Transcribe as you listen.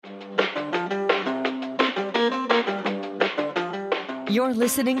You're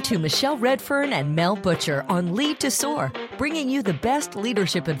listening to Michelle Redfern and Mel Butcher on Lead to Soar, bringing you the best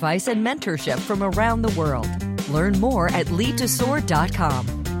leadership advice and mentorship from around the world. Learn more at leadtosoar.com.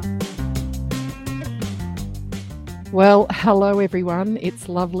 Well, hello everyone. It's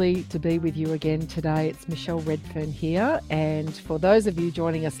lovely to be with you again today. It's Michelle Redfern here. And for those of you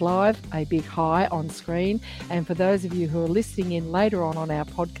joining us live, a big hi on screen. And for those of you who are listening in later on our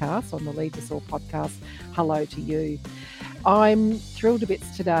podcast, on the Lead to Soar podcast, hello to you. I'm thrilled to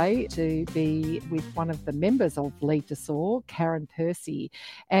bits today to be with one of the members of Lead to Soar, Karen Percy.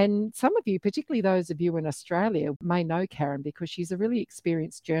 And some of you, particularly those of you in Australia, may know Karen because she's a really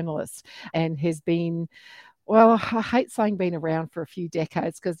experienced journalist and has been, well, I hate saying been around for a few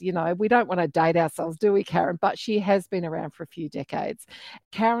decades because, you know, we don't want to date ourselves, do we, Karen? But she has been around for a few decades.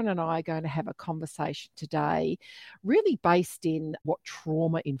 Karen and I are going to have a conversation today really based in what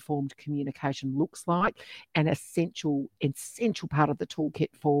trauma-informed communication looks like, an essential part of the toolkit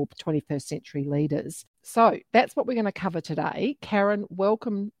for 21st century leaders. So that's what we're going to cover today. Karen,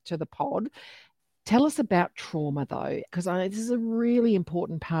 welcome to the pod. Tell us about trauma, though, because this is a really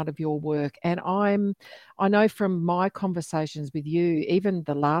important part of your work. And I know from my conversations with you, even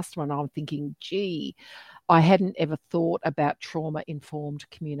the last one, I'm thinking, gee, I hadn't ever thought about trauma-informed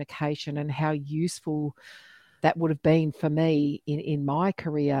communication and how useful that would have been for me in my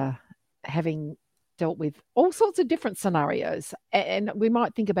career, having dealt with all sorts of different scenarios. And we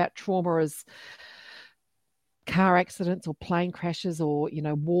might think about trauma as car accidents or plane crashes or, you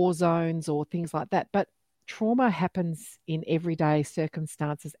know, war zones or things like that. But trauma happens in everyday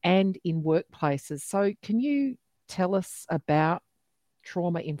circumstances and in workplaces. So can you tell us about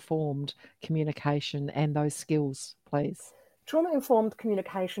trauma-informed communication and those skills, please? Trauma-informed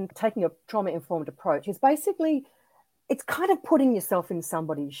communication, taking a trauma-informed approach, is basically, it's kind of putting yourself in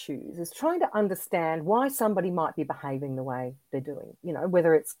somebody's shoes. It's trying to understand why somebody might be behaving the way they're doing, you know,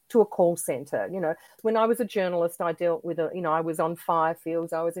 whether it's to a call center. You know, when I was a journalist, I dealt with, I was on fire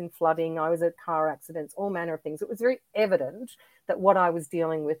fields, I was in flooding, I was at car accidents, all manner of things. It was very evident that what I was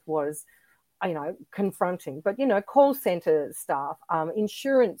dealing with was, you know, confronting. But, you know, call center staff,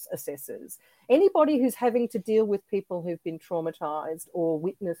 insurance assessors, anybody who's having to deal with people who've been traumatized or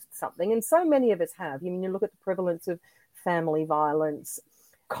witnessed something. And so many of us have. You look at the prevalence of family violence,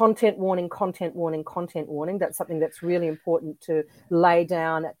 content warning. That's something that's really important to lay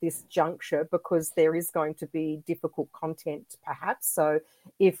down at this juncture because there is going to be difficult content perhaps. So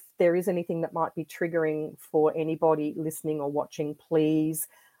if there is anything that might be triggering for anybody listening or watching, please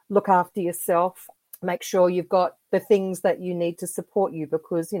look after yourself. Make sure you've got the things that you need to support you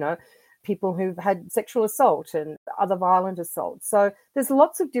because, you know, people who've had sexual assault and other violent assaults. So there's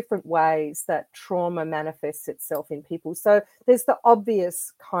lots of different ways that trauma manifests itself in people. So there's the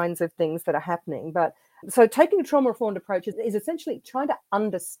obvious kinds of things that are happening. But so taking a trauma-informed approach is essentially trying to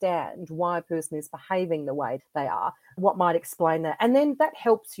understand why a person is behaving the way they are, what might explain that. And then that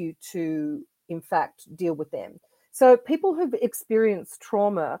helps you to, in fact, deal with them. So people who've experienced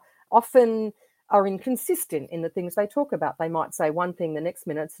trauma often are inconsistent in the things they talk about. They might say one thing the next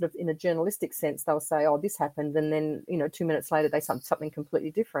minute, sort of in a journalistic sense, they'll say, oh, this happened. And then, you know, 2 minutes later, they say something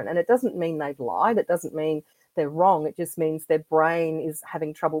completely different. And it doesn't mean they've lied. It doesn't mean they're wrong. It just means their brain is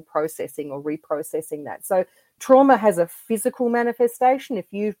having trouble processing or reprocessing that. So trauma has a physical manifestation.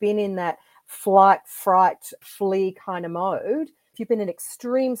 If you've been in that flight, fright, flee kind of mode, if you've been in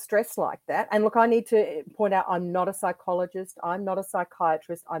extreme stress like that, and look, I need to point out, I'm not a psychologist, I'm not a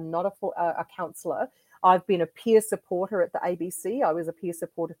psychiatrist, I'm not a counsellor. I've been a peer supporter at the ABC. I was a peer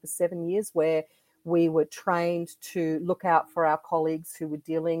supporter for 7 years where we were trained to look out for our colleagues who were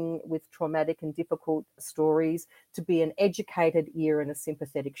dealing with traumatic and difficult stories, to be an educated ear and a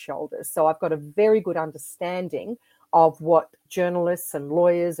sympathetic shoulder. So I've got a very good understanding of what journalists and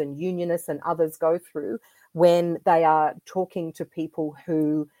lawyers and unionists and others go through when they are talking to people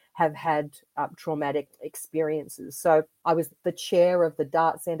who have had traumatic experiences. So I was the chair of the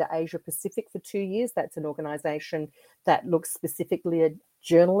DART Centre Asia Pacific for 2 years. That's an organisation that looks specifically at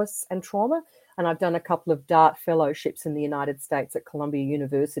journalists and trauma. And I've done a couple of DART fellowships in the United States at Columbia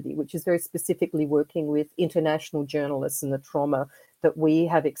University, which is very specifically working with international journalists and the trauma that we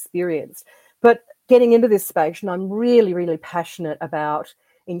have experienced. But getting into this space, and I'm really, really passionate about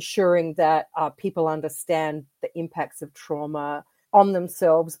ensuring that people understand the impacts of trauma on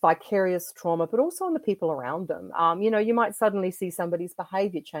themselves, vicarious trauma, but also on the people around them. You might suddenly see somebody's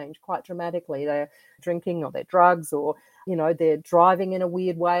behaviour change quite dramatically. They're drinking or they're drugs or, they're driving in a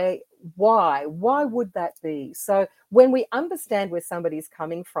weird way. Why? Why would that be? So when we understand where somebody's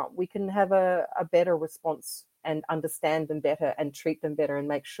coming from, we can have a better response and understand them better and treat them better and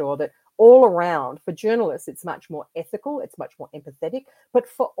make sure that all around, for journalists, it's much more ethical, it's much more empathetic, but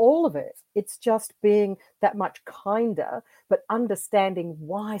for all of it, it's just being that much kinder, but understanding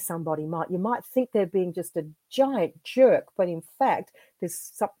why you might think they're being just a giant jerk, but in fact, there's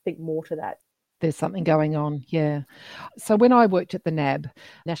something more to that. There's something going on, yeah. So when I worked at the NAB,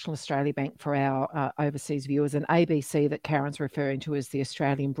 National Australia Bank for our overseas viewers, and ABC that Karen's referring to as the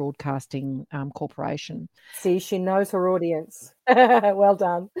Australian Broadcasting Corporation. See, she knows her audience. Well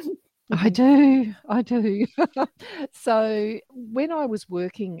done. I do. So when I was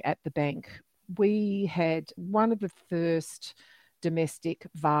working at the bank, we had one of the first domestic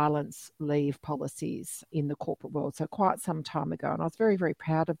violence leave policies in the corporate world, so quite some time ago, and I was very, very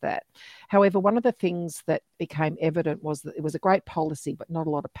proud of that. However, one of the things that became evident was that it was a great policy, but not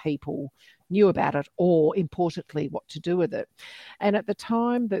a lot of people knew about it, or importantly, what to do with it. And at the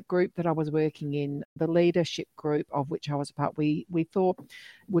time, the group that I was working in, the leadership group of which I was a part, we thought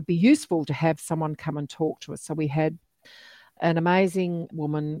would be useful to have someone come and talk to us. So we had an amazing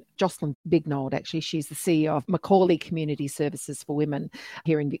woman, Jocelyn Bignold, actually. She's the CEO of Macaulay Community Services for Women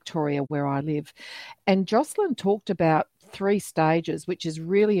here in Victoria, where I live. And Jocelyn talked about 3 stages, which is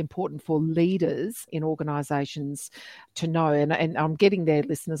really important for leaders in organisations to know. And I'm getting there,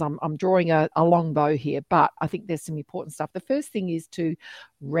 listeners. I'm drawing a long bow here, but I think there's some important stuff. The first thing is to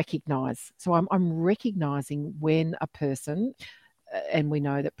recognise. So I'm recognising when a person, and we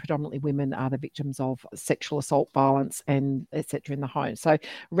know that predominantly women are the victims of sexual assault, violence, and et cetera in the home. So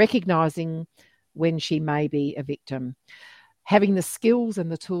recognising when she may be a victim, having the skills and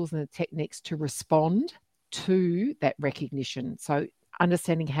the tools and the techniques to respond to that recognition. So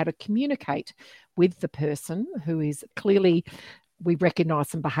understanding how to communicate with the person who is clearly, we recognise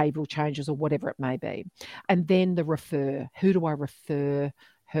some behavioural changes or whatever it may be. And then the refer. Who do I refer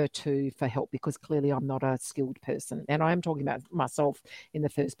her to for help? Because clearly I'm not a skilled person. And I am talking about myself in the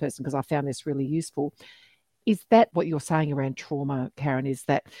first person because I found this really useful. Is that what you're saying around trauma, Karen? Is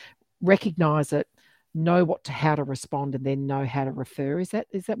that recognise it, know how to respond, and then know how to refer? Is that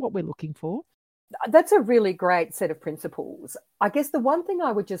what we're looking for? That's a really great set of principles. I guess the one thing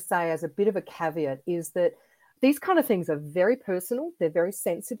I would just say as a bit of a caveat is that these kind of things are very personal, they're very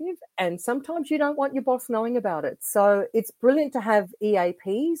sensitive, and sometimes you don't want your boss knowing about it. So it's brilliant to have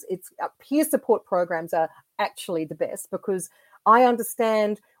EAPs. Peer support programs are actually the best because I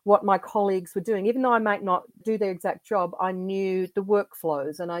understand what my colleagues were doing. Even though I might not do their exact job, I knew the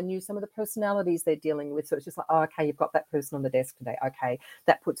workflows and I knew some of the personalities they're dealing with. So it's just like, oh, okay, you've got that person on the desk today. Okay,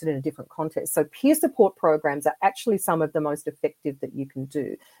 that puts it in a different context. So peer support programs are actually some of the most effective that you can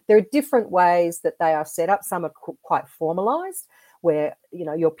do. There are different ways that they are set up. Some are quite formalized, where,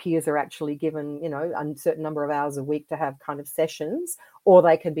 your peers are actually given, a certain number of hours a week to have kind of sessions, or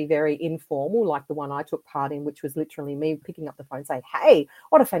they can be very informal, like the one I took part in, which was literally me picking up the phone and saying, hey,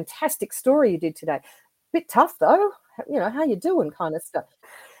 what a fantastic story you did today. Bit tough though, how you doing kind of stuff.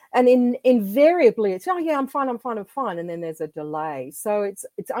 And invariably it's, oh yeah, I'm fine. And then there's a delay. So it's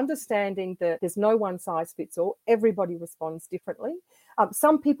understanding that there's no one size fits all. Everybody responds differently.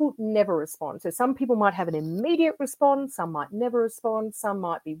 Some people never respond. So some people might have an immediate response. Some might never respond. Some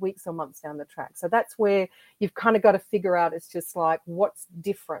might be weeks or months down the track. So that's where you've kind of got to figure out, it's just like, what's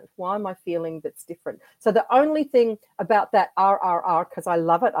different? Why am I feeling that's different? So the only thing about that RRR, because I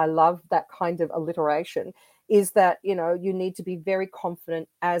love it, I love that kind of alliteration, is that, you need to be very confident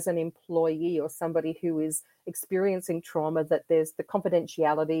as an employee or somebody who is experiencing trauma, that there's the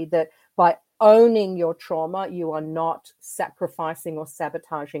confidentiality, that by owning your trauma, you are not sacrificing or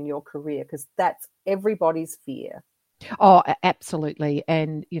sabotaging your career, because that's everybody's fear. Oh, absolutely.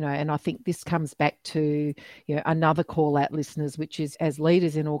 And, and I think this comes back to, another call out, listeners, which is, as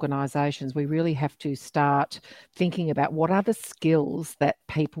leaders in organisations, we really have to start thinking about what are the skills that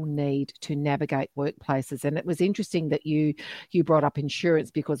people need to navigate workplaces. And it was interesting that you brought up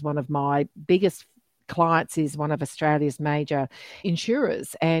insurance, because one of my biggest clients is one of Australia's major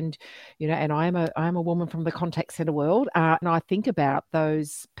insurers, and and I am a woman from the contact centre world, and I think about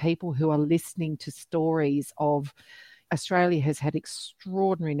those people who are listening to stories of Australia has had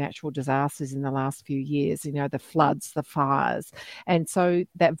extraordinary natural disasters in the last few years, the floods, the fires. And so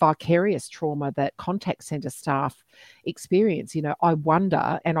that vicarious trauma that contact centre staff experience, I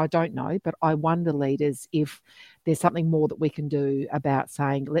wonder, and I don't know, but I wonder, leaders, if there's something more that we can do about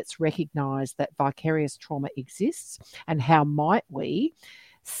saying, let's recognise that vicarious trauma exists, and how might we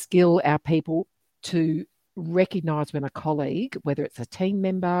skill our people to recognise when a colleague, whether it's a team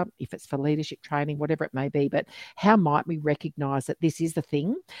member, if it's for leadership training, whatever it may be, but how might we recognise that this is the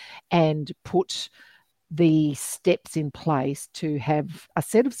thing and put the steps in place to have a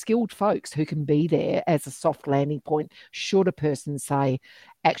set of skilled folks who can be there as a soft landing point should a person say,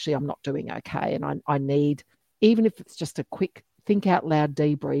 actually, I'm not doing okay and I need, even if it's just a quick think out loud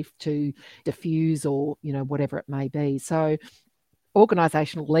debrief to diffuse or, whatever it may be. So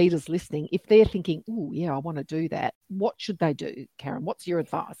organisational leaders listening, if they're thinking, oh, yeah, I want to do that, what should they do, Karen? What's your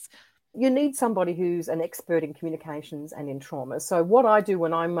advice? You need somebody who's an expert in communications and in trauma. So what I do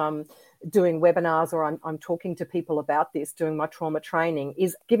when I'm doing webinars or I'm talking to people about this, doing my trauma training,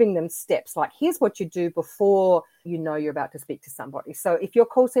 is giving them steps like, here's what you do before you know you're about to speak to somebody. So if your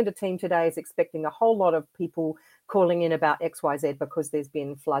call center team today is expecting a whole lot of people calling in about XYZ because there's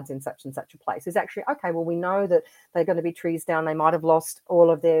been floods in such and such a place, is actually, okay, well, we know that they're going to be trees down. They might have lost all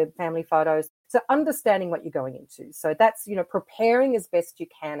of their family photos. So understanding what you're going into. So that's, preparing as best you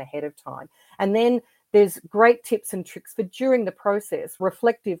can ahead of time. And then there's great tips and tricks for during the process,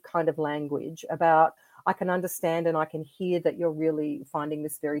 reflective kind of language about, I can understand and I can hear that you're really finding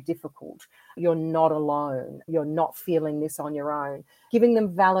this very difficult. You're not alone. You're not feeling this on your own. Giving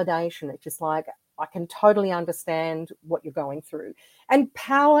them validation. It's just like, I can totally understand what you're going through. And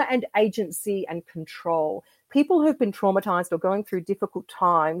power and agency and control. People who've been traumatized or going through difficult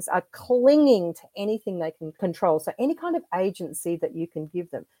times are clinging to anything they can control. So any kind of agency that you can give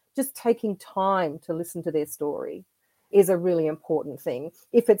them, just taking time to listen to their story is a really important thing.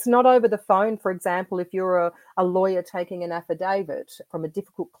 If it's not over the phone, for example, if you're a lawyer taking an affidavit from a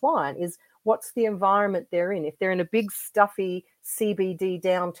difficult client, is what's the environment they're in? If they're in a big stuffy CBD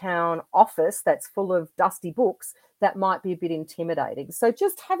downtown office that's full of dusty books, that might be a bit intimidating. So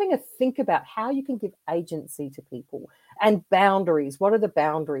just having a think about how you can give agency to people and boundaries. What are the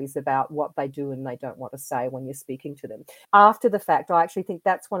boundaries about what they do and they don't want to say when you're speaking to them? After the fact, I actually think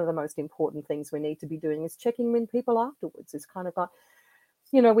that's one of the most important things we need to be doing, is checking in people afterwards. It's kind of like,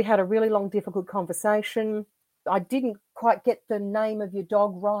 we had a really long, difficult conversation. I didn't quite get the name of your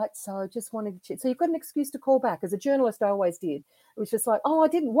dog right, so I just wanted to check. So you've got an excuse to call back. As a journalist, I always did. It was just like, oh, I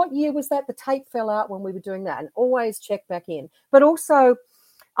didn't. What year was that? The tape fell out when we were doing that. And always check back in. But also,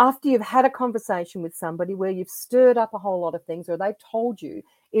 after you've had a conversation with somebody where you've stirred up a whole lot of things or they've told you,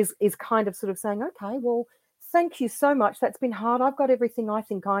 is kind of sort of saying, okay, well, thank you so much. That's been hard. I've got everything I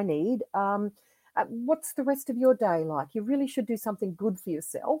think I need. What's the rest of your day like? You really should do something good for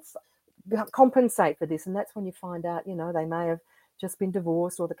yourself. Compensate for this. And that's when you find out, they may have just been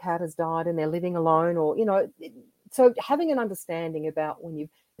divorced or the cat has died and they're living alone, or, so having an understanding about when you've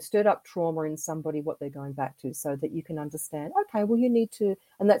stirred up trauma in somebody, what they're going back to, so that you can understand, okay, well, you need to,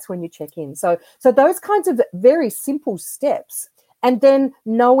 and that's when you check in. So those kinds of very simple steps. And then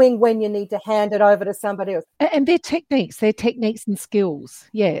knowing when you need to hand it over to somebody else. And they're techniques and skills,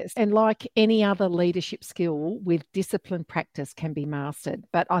 yes. And like any other leadership skill, with disciplined practice can be mastered.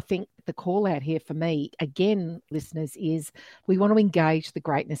 But I think the call out here for me, again, listeners, is we want to engage the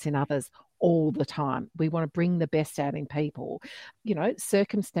greatness in others all the time. We want to bring the best out in people.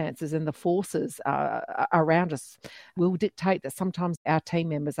 Circumstances and the forces around us will dictate that sometimes our team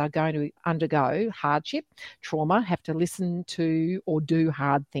members are going to undergo hardship, trauma, have to listen to or do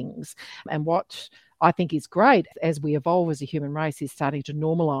hard things. And what I think is great as we evolve as a human race is starting to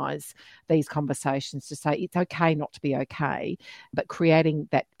normalise these conversations, to say it's okay not to be okay, but creating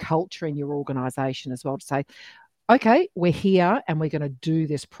that culture in your organisation as well to say, okay, we're here and we're going to do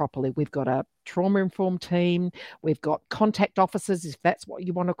this properly. We've got a trauma-informed team. We've got contact officers, if that's what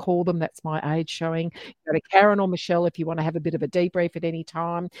you want to call them. That's my age showing. You've got a Karen or Michelle if you want to have a bit of a debrief at any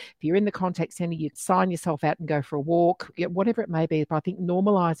time. If you're in the contact centre, you sign yourself out and go for a walk, whatever it may be. But I think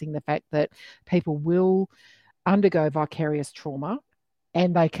normalising the fact that people will undergo vicarious trauma,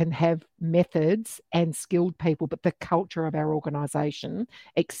 and they can have methods and skilled people, but the culture of our organisation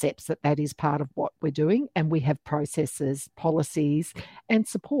accepts that that is part of what we're doing, and we have processes, policies and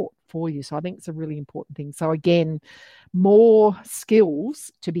support for you. So I think it's a really important thing. So again, more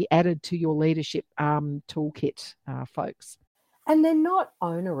skills to be added to your leadership toolkit, folks. And they're not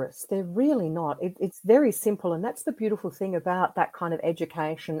onerous. They're really not. It's very simple. And that's the beautiful thing about that kind of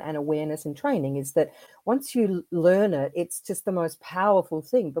education and awareness and training, is that once you learn it, it's just the most powerful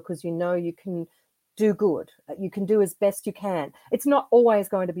thing, because you can do good. You can do as best you can. It's not always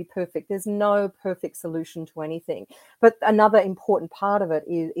going to be perfect. There's no perfect solution to anything. But another important part of it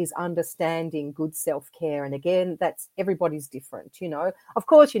is understanding good self-care. And again, that's everybody's different. Of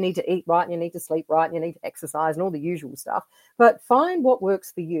course, you need to eat right and you need to sleep right and you need to exercise and all the usual stuff. But find what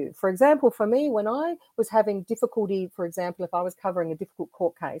works for you. For example, for me, when I was having difficulty, for example, if I was covering a difficult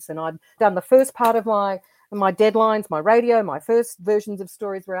court case and I'd done the first part of my deadlines, my radio, my first versions of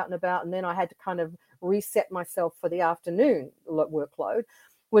stories were out and about, and then I had to kind of reset myself for the afternoon workload.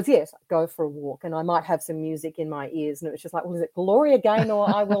 was, yes, go for a walk, and I might have some music in my ears, and it was just like, well, is it Gloria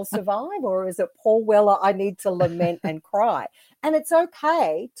Gaynor, I Will Survive, or is it Paul Weller, I Need to Lament and Cry? And it's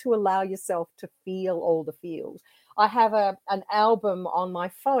okay to allow yourself to feel all the feels. I have an album on my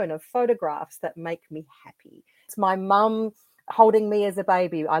phone of photographs that make me happy. It's my mum holding me as a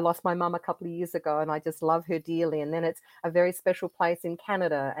baby. I lost my mum a couple of years ago, and I just love her dearly. And then it's a very special place in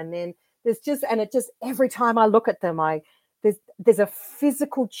Canada. And then every time I look at them, there's a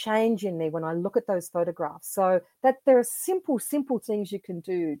physical change in me when I look at those photographs. So that there are simple things you can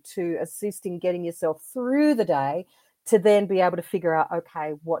do to assist in getting yourself through the day, to then be able to figure out,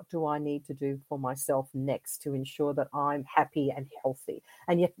 okay, what do I need to do for myself next to ensure that I'm happy and healthy?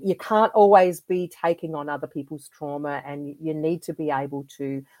 And you can't always be taking on other people's trauma, and you need to be able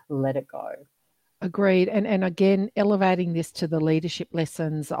to let it go. Agreed. And again, elevating this to the leadership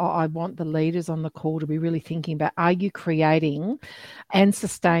lessons, I want the leaders on the call to be really thinking about, are you creating and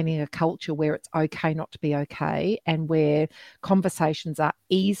sustaining a culture where it's okay not to be okay, and where conversations are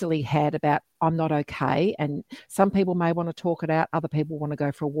easily had about, I'm not okay. And some people may want to talk it out, other people want to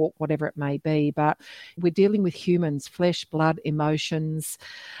go for a walk, whatever it may be. But we're dealing with humans, flesh, blood, emotions,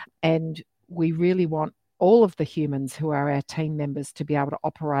 and we really want all of the humans who are our team members to be able to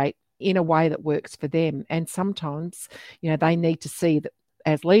operate in a way that works for them. And sometimes, they need to see that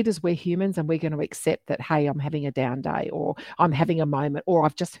as leaders, we're humans, and we're going to accept that, hey, I'm having a down day, or I'm having a moment, or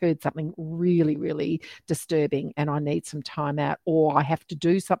I've just heard something really, really disturbing and I need some time out, or I have to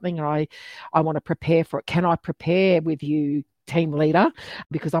do something and I want to prepare for it. Can I prepare with you, team leader,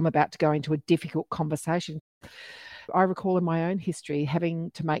 because I'm about to go into a difficult conversation? I recall in my own history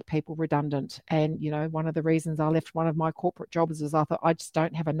having to make people redundant. And, one of the reasons I left one of my corporate jobs is I thought, I just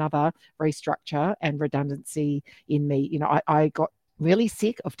don't have another restructure and redundancy in me. I got really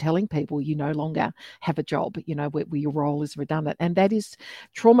sick of telling people you no longer have a job, where your role is redundant. And that is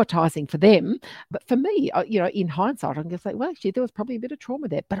traumatizing for them. But for me, in hindsight, I'm going to say, well, actually, there was probably a bit of trauma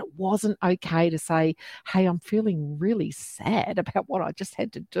there, but it wasn't okay to say, hey, I'm feeling really sad about what I just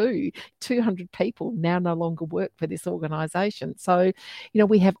had to do. 200 people now no longer work for this organization. So,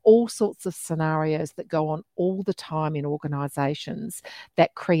 we have all sorts of scenarios that go on all the time in organizations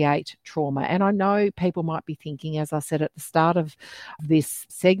that create trauma. And I know people might be thinking, as I said at the start of this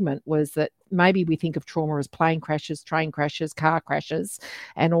segment, was that maybe we think of trauma as plane crashes, train crashes, car crashes,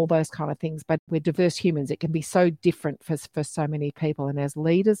 and all those kind of things. But we're diverse humans. It can be so different for so many people. And as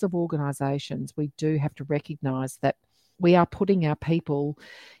leaders of organisations, we do have to recognise that we are putting our people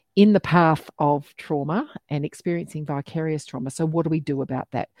in the path of trauma and experiencing vicarious trauma. So what do we do about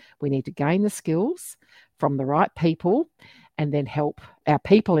that? We need to gain the skills from the right people and then help our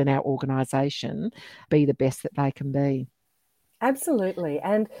people in our organisation be the best that they can be. Absolutely.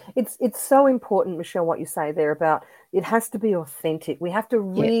 And it's so important, Michelle, what you say there about it has to be authentic. We have to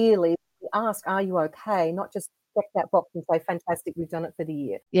really ask, are you okay? Not just check that box and say, fantastic, we've done it for the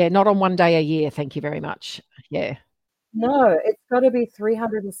year. Yeah, not on one day a year. Thank you very much. Yeah. No, it's got to be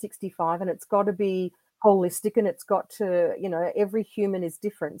 365, and it's got to be holistic, and it's got to, every human is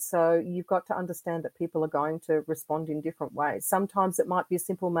different. So you've got to understand that people are going to respond in different ways. Sometimes it might be a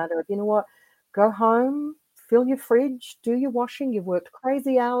simple matter of, go home, fill your fridge, do your washing. You've worked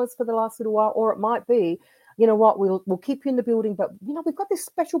crazy hours for the last little while. Or it might be, we'll keep you in the building, but, we've got this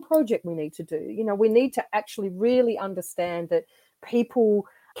special project we need to do. We need to actually really understand that people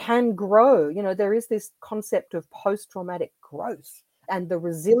can grow. There is this concept of post-traumatic growth and the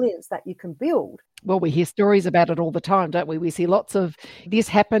resilience that you can build. Well, we hear stories about it all the time, don't we? We see lots of this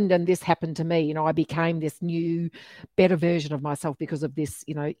happened and this happened to me. I became this new, better version of myself because of this,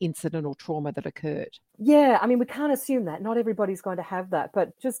 incident or trauma that occurred. Yeah, I mean, we can't assume that. Not everybody's going to have that,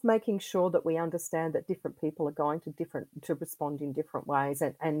 but just making sure that we understand that different people are going to respond in different ways,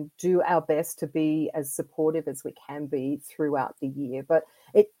 and do our best to be as supportive as we can be throughout the year. But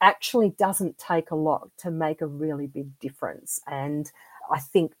it actually doesn't take a lot to make a really big difference. And I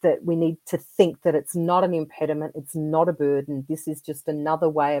think that we need to think that it's not an impediment, it's not a burden. This is just another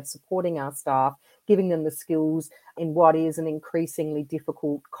way of supporting our staff, giving them the skills in what is an increasingly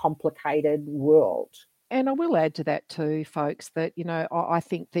difficult, complicated world. And I will add to that too, folks, that, I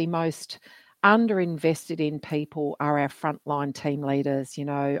think the most underinvested in people are our frontline team leaders.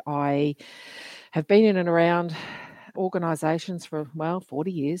 I have been in and around organisations for 40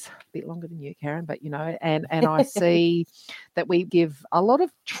 years, a bit longer than you, Karen, but and I see that we give a lot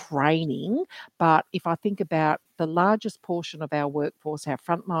of training, but if I think about the largest portion of our workforce, our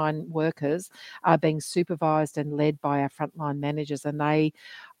frontline workers are being supervised and led by our frontline managers, and they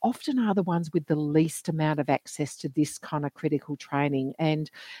often are the ones with the least amount of access to this kind of critical training. And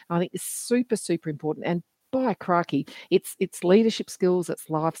I think it's super, super important. And by crikey, it's leadership skills, it's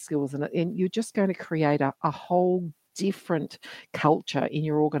life skills, and you're just going to create a whole different culture in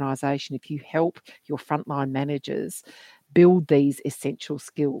your organisation if you help your frontline managers build these essential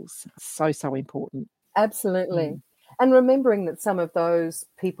skills. So important. Absolutely. And remembering that some of those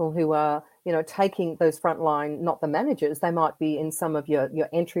people who are, taking those frontline, not the managers, they might be in some of your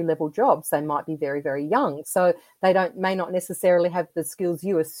entry-level jobs. They might be very, very young. So they may not necessarily have the skills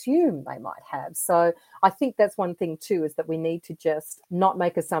you assume they might have. So I think that's one thing too, is that we need to just not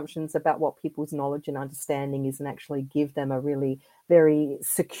make assumptions about what people's knowledge and understanding is, and actually give them a really very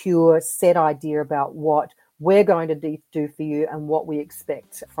secure, set idea about what we're going to do for you and what we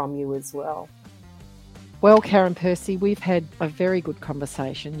expect from you as well. Well, Karen Percy, we've had a very good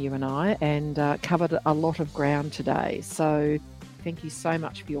conversation, you and I, and covered a lot of ground today. So thank you so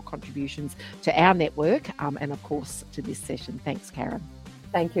much for your contributions to our network and, of course, to this session. Thanks, Karen.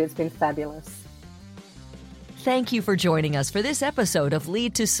 Thank you. It's been fabulous. Thank you for joining us for this episode of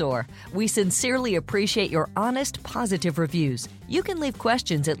Lead to Soar. We sincerely appreciate your honest, positive reviews. You can leave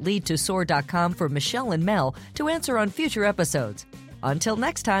questions at leadtosoar.com for Michelle and Mel to answer on future episodes. Until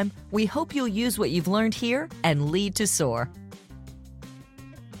next time, we hope you'll use what you've learned here and lead to soar.